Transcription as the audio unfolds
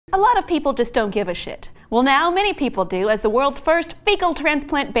a lot of people just don't give a shit. Well, now many people do, as the world's first fecal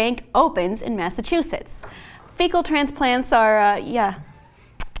transplant bank opens in Massachusetts. Fecal transplants are,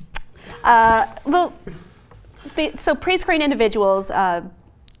 so pre-screened individuals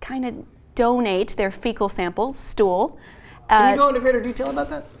kind of donate their fecal samples, stool. Can you go into greater detail about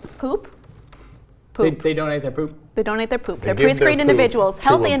that? Poop. They donate their poop? They donate their poop. They're pre-screened individuals,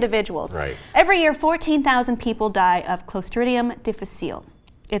 healthy individuals. Right. Every year, 14,000 people die of Clostridium difficile.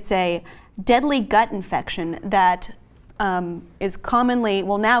 It's a deadly gut infection that is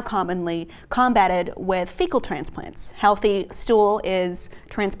commonly combated with fecal transplants. Healthy stool is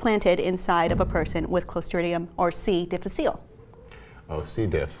transplanted inside of a person with Clostridium or C. difficile. Oh, C.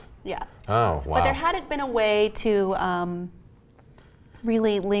 diff. Yeah. Oh, wow. But there hadn't been a way to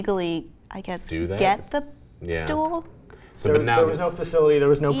really legally, I guess, get the stool. So, there was no facility, there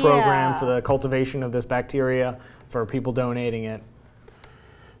was no program for the cultivation of this bacteria for people donating it.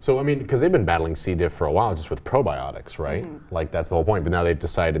 So, I mean, because they've been battling C. diff for a while just with probiotics, right? Like, that's the whole point. But now they've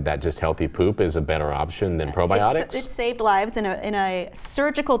decided that just healthy poop is a better option than probiotics? It saved lives in a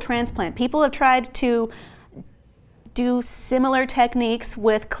surgical transplant. People have tried to do similar techniques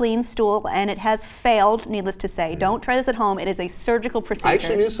with clean stool, and it has failed, needless to say. Don't try this at home. It is a surgical procedure. I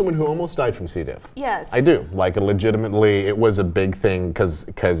actually knew someone who almost died from C. diff. Yes. I do. Like, legitimately, it was a big thing because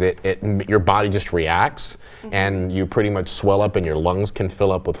your body just reacts, and you pretty much swell up and your lungs can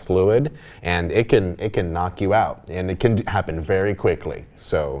fill up with fluid, and it can knock you out, and it can happen very quickly.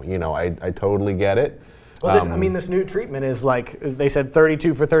 So, you know, I totally get it. Well, this new treatment is like, they said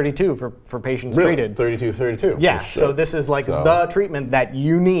 32 for 32 for patients treated. 32. Yeah, so this is like the treatment that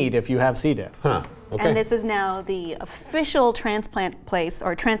you need if you have C. diff. Huh, okay. And this is now the official transplant place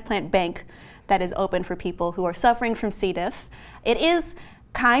or transplant bank that is open for people who are suffering from C. diff. It is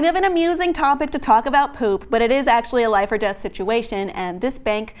kind of an amusing topic to talk about poop, but it is actually a life or death situation, and this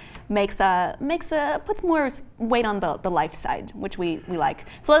bank puts more weight on the life side, which we like.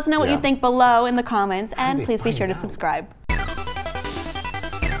 So let us know what you think below in the comments, and please be sure to subscribe.